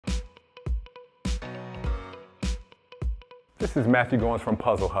This is Matthew Goins from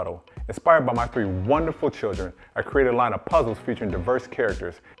Puzzle Huddle. Inspired by my three wonderful children, I created a line of puzzles featuring diverse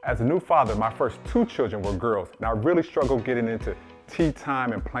characters. As a new father, my first two children were girls, and I really struggled getting into tea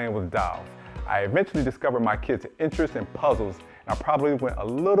time and playing with dolls. I eventually discovered my kids' interest in puzzles, and I probably went a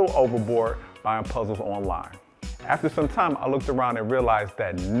little overboard buying puzzles online. After some time, I looked around and realized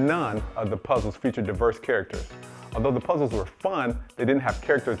that none of the puzzles featured diverse characters. Although the puzzles were fun, they didn't have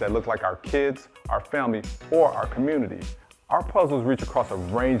characters that looked like our kids, our family, or our community. Our puzzles reach across a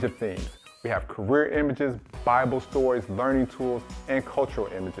range of themes. We have career images, Bible stories, learning tools, and cultural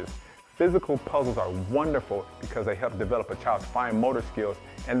images. Physical puzzles are wonderful because they help develop a child's fine motor skills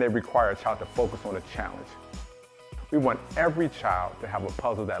and they require a child to focus on a challenge. We want every child to have a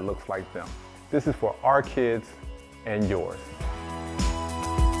puzzle that looks like them. This is for our kids and yours.